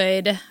be a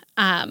good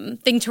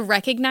thing to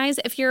recognize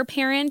if you're a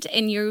parent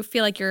and you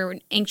feel like you're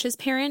an anxious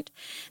parent,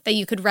 that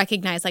you could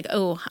recognize like,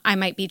 oh, I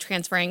might be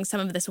transferring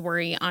some of this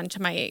worry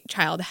onto my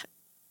child.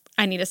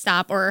 I need to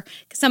stop, or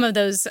some of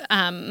those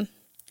kind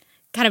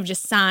of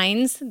just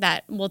signs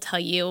that will tell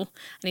you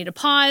I need to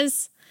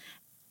pause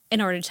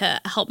in order to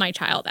help my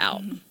child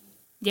out.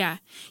 Yeah.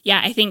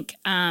 I think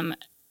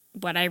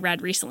what I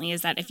read recently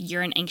is that if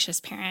you're an anxious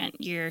parent,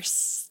 your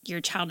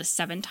child is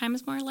 7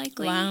 times more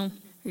likely. Wow.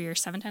 Or you're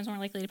 7 times more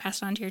likely to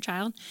pass it on to your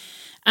child.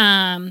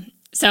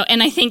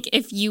 And I think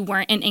if you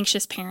weren't an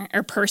anxious parent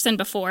or person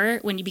before,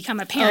 when you become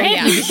a parent,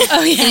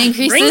 It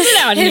increases. brings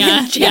it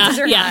out. Chances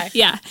are high.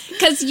 Yeah.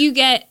 Because you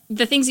get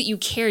the things that you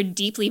care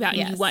deeply about and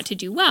Yes. you want to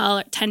do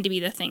well tend to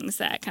be the things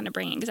that kind of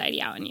bring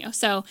anxiety out in you.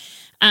 So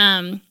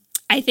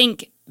I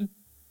think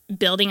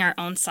building our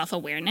own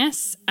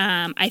self-awareness,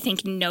 I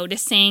think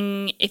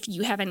noticing if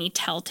you have any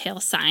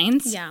telltale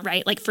signs,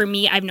 right? Like for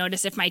me, I've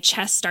noticed if my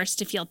chest starts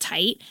to feel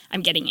tight,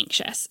 I'm getting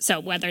anxious. So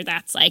whether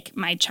that's like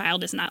my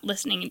child is not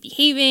listening and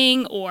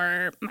behaving,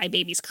 or my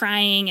baby's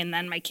crying and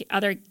then my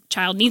other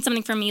child needs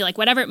something from me, like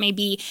whatever it may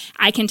be,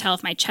 I can tell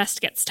if my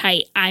chest gets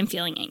tight, I'm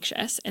feeling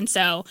anxious. And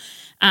so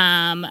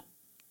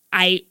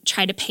I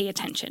try to pay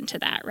attention to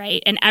that,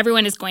 right? And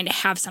everyone is going to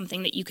have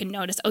something that you can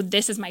notice, oh,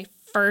 this is my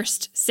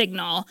first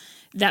signal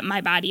that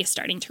my body is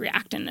starting to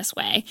react in this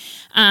way.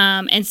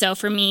 And so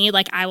for me,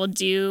 like I will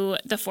do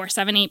the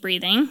 4-7-8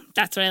 breathing.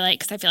 That's what I like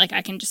because I feel like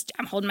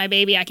I'm holding my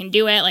baby, I can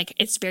do it. Like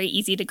it's very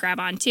easy to grab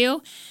onto.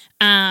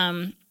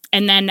 And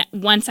then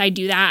once I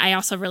do that, I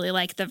also really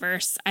like the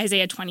verse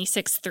Isaiah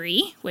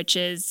 26:3, which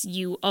is,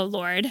 you, O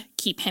Lord,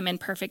 keep him in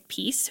perfect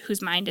peace,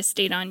 whose mind is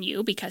stayed on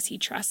you because he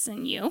trusts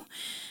in you.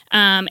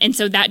 And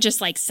so that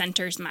just like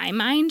centers my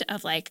mind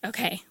of like,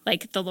 okay,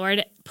 like the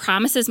Lord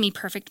promises me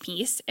perfect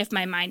peace if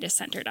my mind is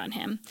centered on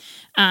him.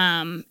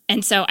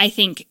 And so I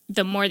think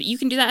the more that you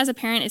can do that as a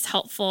parent is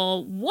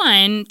helpful,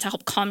 one, to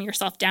help calm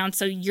yourself down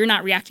so you're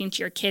not reacting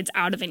to your kids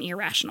out of an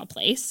irrational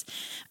place.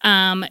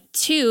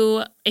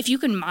 Two, if you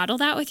can model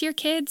that with your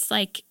kids,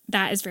 like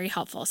that is very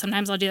helpful.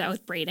 Sometimes I'll do that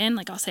with Brayden.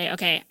 Like I'll say,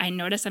 okay, I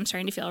notice I'm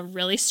starting to feel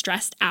really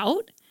stressed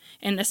out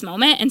in this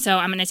moment. And so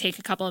I'm going to take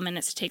a couple of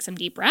minutes to take some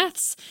deep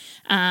breaths.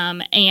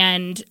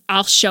 And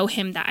I'll show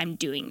him that I'm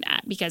doing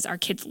that because our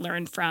kids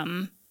learn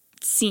from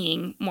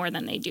seeing more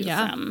than they do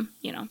from,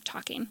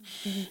 talking.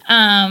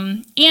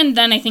 And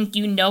then I think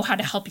you know how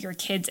to help your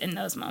kids in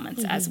those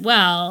moments as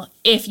well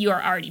if you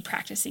are already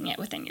practicing it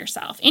within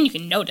yourself. And you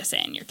can notice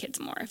it in your kids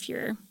more if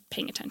you're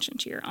paying attention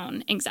to your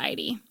own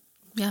anxiety.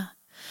 Yeah.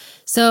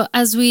 So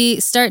as we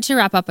start to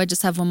wrap up, I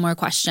just have one more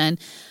question.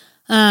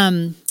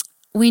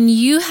 When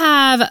you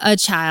have a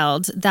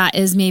child that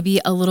is maybe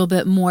a little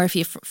bit more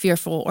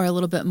fearful or a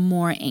little bit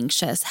more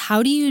anxious,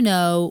 how do you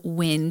know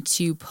when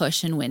to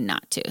push and when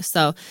not to?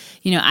 So,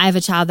 I have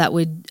a child that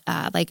would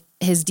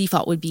his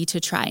default would be to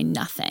try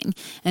nothing.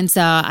 And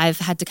so I've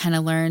had to kind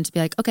of learn to be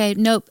like, okay,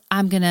 nope,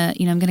 I'm going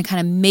to kind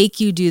of make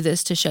you do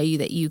this to show you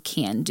that you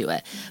can do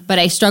it. But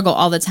I struggle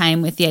all the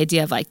time with the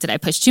idea of like, did I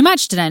push too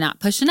much? Did I not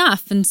push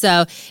enough? And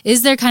so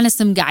is there kind of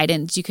some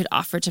guidance you could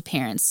offer to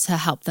parents to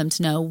help them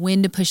to know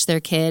when to push their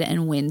kid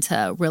and when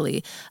to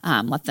really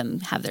let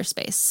them have their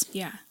space?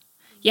 Yeah.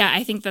 Yeah,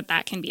 I think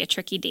that can be a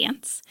tricky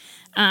dance.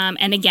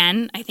 And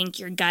again, I think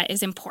your gut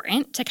is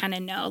important to kind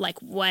of know like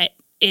what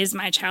is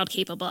my child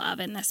capable of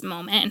in this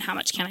moment and how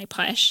much can I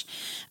push.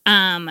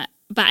 But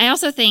I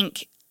also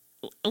think,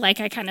 like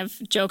I kind of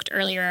joked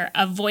earlier,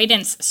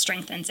 avoidance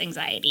strengthens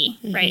anxiety,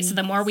 right? So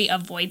the more we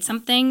avoid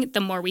something,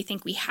 the more we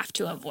think we have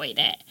to avoid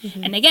it.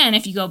 And again,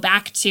 if you go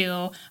back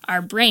to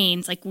our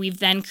brains, like we've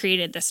then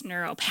created this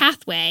neural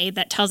pathway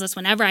that tells us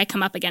whenever I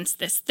come up against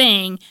this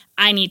thing,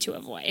 I need to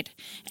avoid.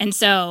 And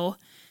so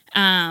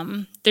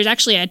there's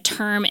actually a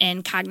term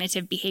in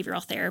cognitive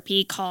behavioral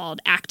therapy called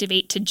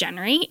activate to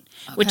generate,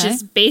 which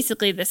is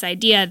basically this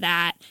idea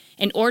that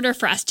in order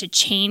for us to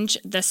change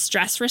the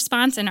stress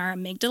response in our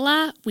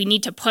amygdala, we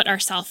need to put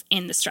ourselves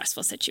in the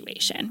stressful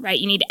situation, right?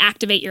 You need to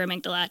activate your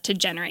amygdala to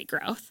generate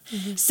growth.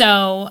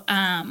 So,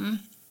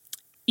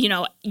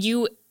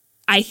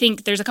 I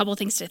think there's a couple of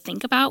things to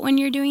think about when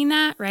you're doing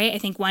that, right? I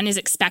think one is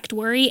expect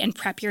worry and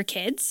prep your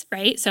kids,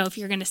 right? So if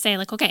you're going to say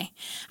like, okay,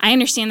 I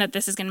understand that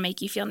this is going to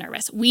make you feel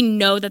nervous. We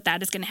know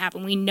that is going to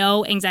happen. We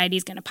know anxiety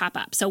is going to pop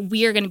up. So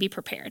we are going to be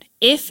prepared.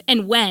 If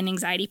and when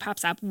anxiety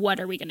pops up, what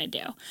are we going to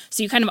do?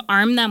 So you kind of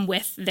arm them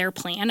with their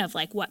plan of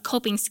like, what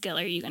coping skill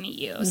are you going to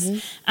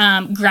use?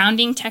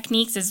 Grounding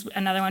techniques is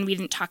another one we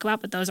didn't talk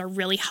about, but those are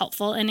really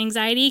helpful in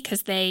anxiety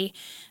because they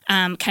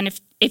kind of,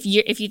 if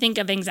you think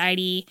of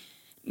anxiety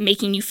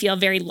making you feel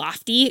very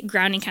lofty,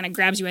 grounding kind of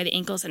grabs you by the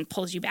ankles and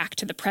pulls you back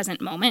to the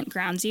present moment,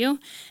 grounds you.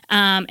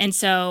 And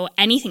so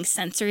anything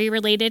sensory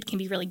related can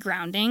be really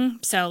grounding.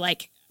 So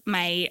like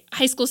my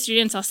high school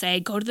students, I'll say,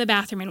 go to the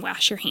bathroom and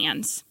wash your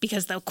hands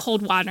because the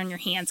cold water on your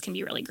hands can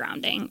be really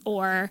grounding.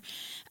 Or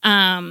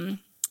 5,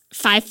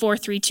 4,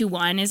 3, 2,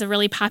 1 is a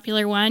really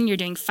popular one. You're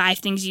doing 5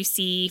 things you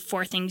see,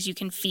 4 things you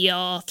can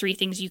feel, 3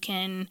 things you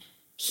can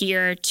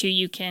hear, 2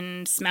 you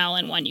can smell,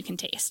 and 1 you can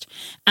taste.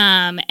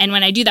 And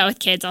when I do that with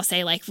kids, I'll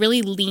say like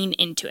really lean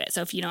into it.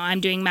 So if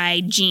I'm doing my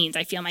jeans,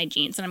 I feel my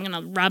jeans, and I'm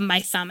going to rub my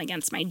thumb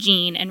against my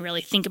jean and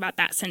really think about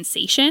that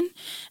sensation.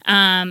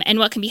 And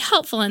what can be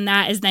helpful in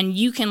that is then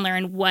you can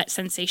learn what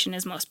sensation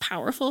is most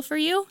powerful for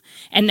you,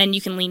 and then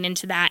you can lean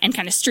into that and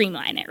kind of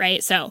streamline it,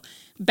 right? So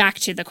back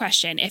to the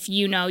question, if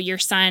you know your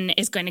son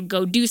is going to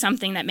go do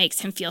something that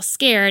makes him feel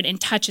scared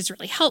and touch is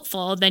really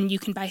helpful, then you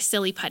can buy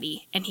Silly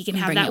Putty and he can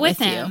have that with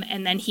him.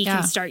 And then he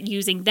can start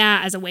using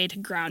that as a way to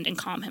ground and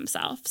calm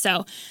himself.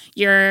 So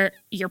you're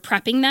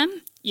prepping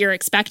them. You're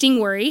expecting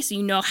worry, so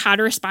you know how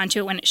to respond to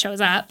it when it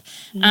shows up.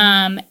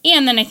 And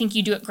then I think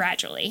you do it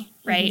gradually,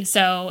 right?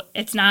 So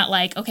it's not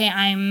like, okay,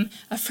 I'm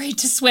afraid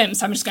to swim,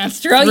 so I'm just going to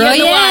throw you in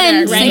the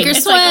water, right? Sink or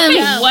swim. Like,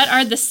 okay, what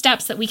are the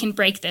steps that we can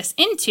break this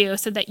into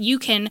so that you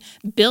can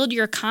build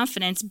your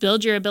confidence,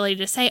 build your ability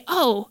to say,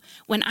 oh,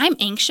 when I'm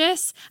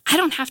anxious, I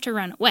don't have to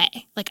run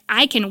away. Like,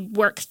 I can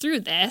work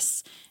through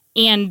this,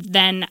 and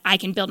then I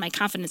can build my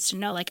confidence to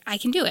know, like, I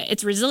can do it.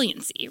 It's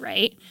resiliency,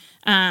 right?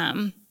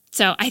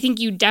 So I think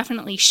you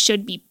definitely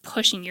should be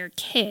pushing your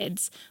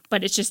kids,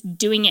 but it's just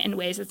doing it in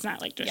ways that's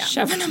not like just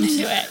shoving them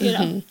into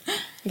it,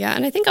 Yeah,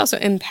 and I think also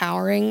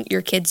empowering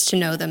your kids to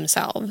know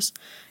themselves.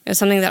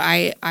 Something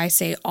that I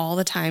say all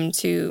the time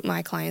to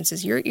my clients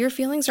is your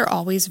feelings are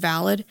always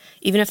valid,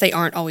 even if they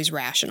aren't always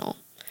rational.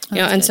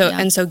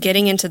 And so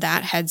getting into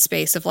that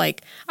headspace of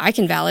like, I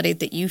can validate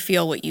that you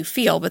feel what you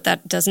feel, but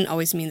that doesn't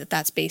always mean that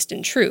that's based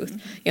in truth.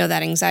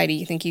 That anxiety,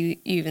 you think you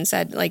even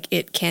said, like,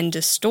 it can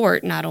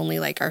distort not only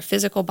like our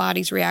physical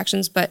body's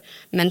reactions, but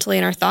mentally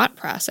in our thought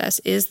process.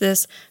 Is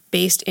this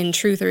based in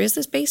truth or is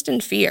this based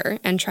in fear?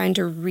 And trying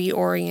to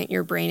reorient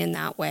your brain in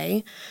that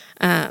way.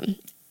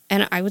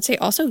 And I would say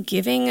also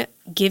giving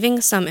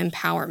some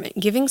empowerment,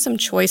 giving some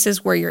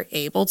choices where you're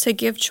able to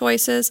give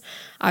choices.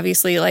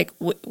 Obviously, like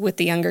with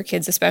the younger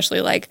kids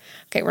especially, like,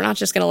 okay, we're not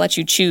just going to let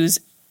you choose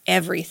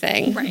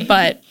everything. Right.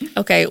 But,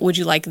 okay, would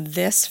you like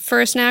this for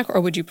a snack or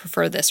would you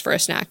prefer this for a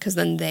snack? Because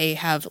then they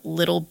have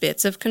little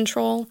bits of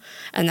control,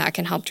 and that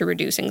can help to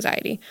reduce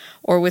anxiety.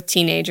 Or with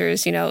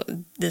teenagers,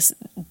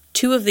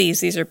 2 of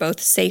these are both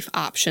safe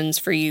options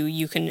for you.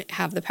 You can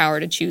have the power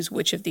to choose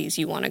which of these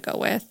you want to go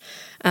with.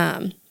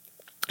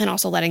 And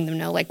also letting them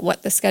know like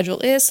what the schedule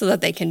is so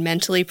that they can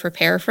mentally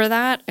prepare for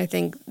that. I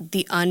think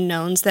the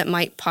unknowns that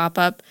might pop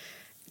up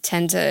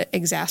tend to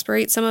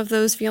exasperate some of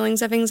those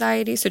feelings of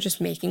anxiety. So just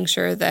making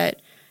sure that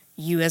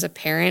you as a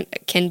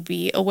parent can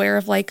be aware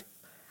of like,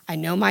 I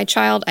know my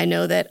child, I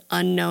know that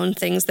unknown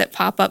things that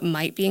pop up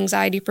might be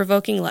anxiety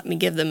provoking. Let me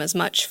give them as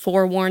much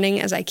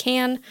forewarning as I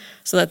can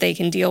so that they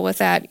can deal with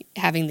that.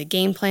 Having the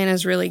game plan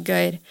is really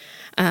good.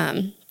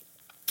 And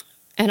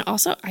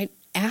also I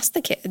ask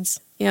the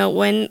kids,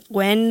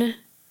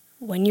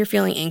 when you're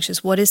feeling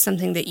anxious, what is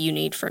something that you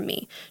need from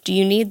me? Do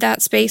you need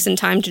that space and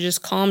time to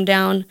just calm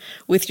down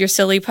with your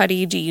Silly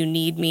Putty? Do you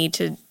need me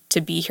to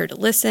to be here to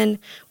listen?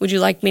 Would you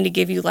like me to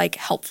give you like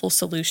helpful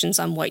solutions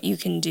on what you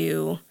can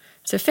do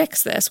to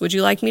fix this? Would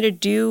you like me to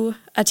do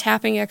a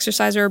tapping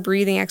exercise or a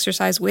breathing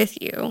exercise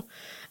with you?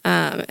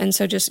 And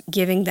so just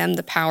giving them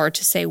the power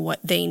to say what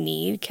they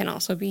need can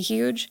also be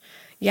huge.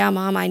 Yeah,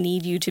 Mom, I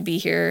need you to be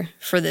here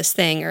for this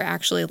thing, or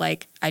actually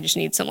like I just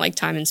need some like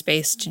time and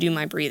space to do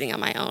my breathing on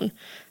my own.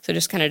 So it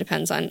just kind of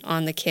depends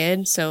on the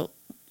kid. So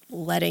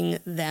letting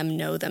them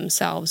know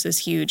themselves is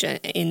huge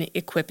in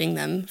equipping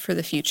them for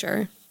the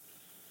future.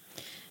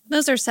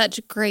 Those are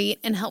such great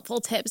and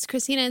helpful tips.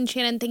 Christina and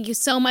Shannon, thank you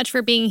so much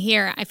for being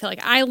here. I feel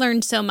like I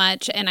learned so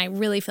much, and I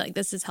really feel like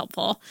this is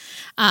helpful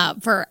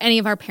for any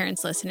of our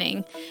parents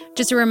listening.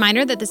 Just a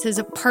reminder that this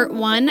is part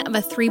 1 of a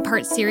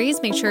 3-part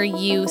series. Make sure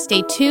you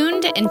stay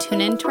tuned and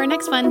tune in to our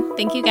next one.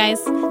 Thank you, guys.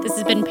 This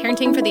has been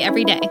Parenting for the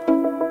Everyday.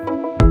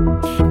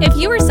 If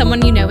you or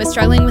someone you know is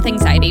struggling with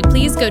anxiety,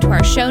 please go to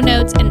our show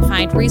notes and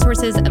find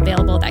resources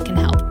available that can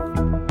help.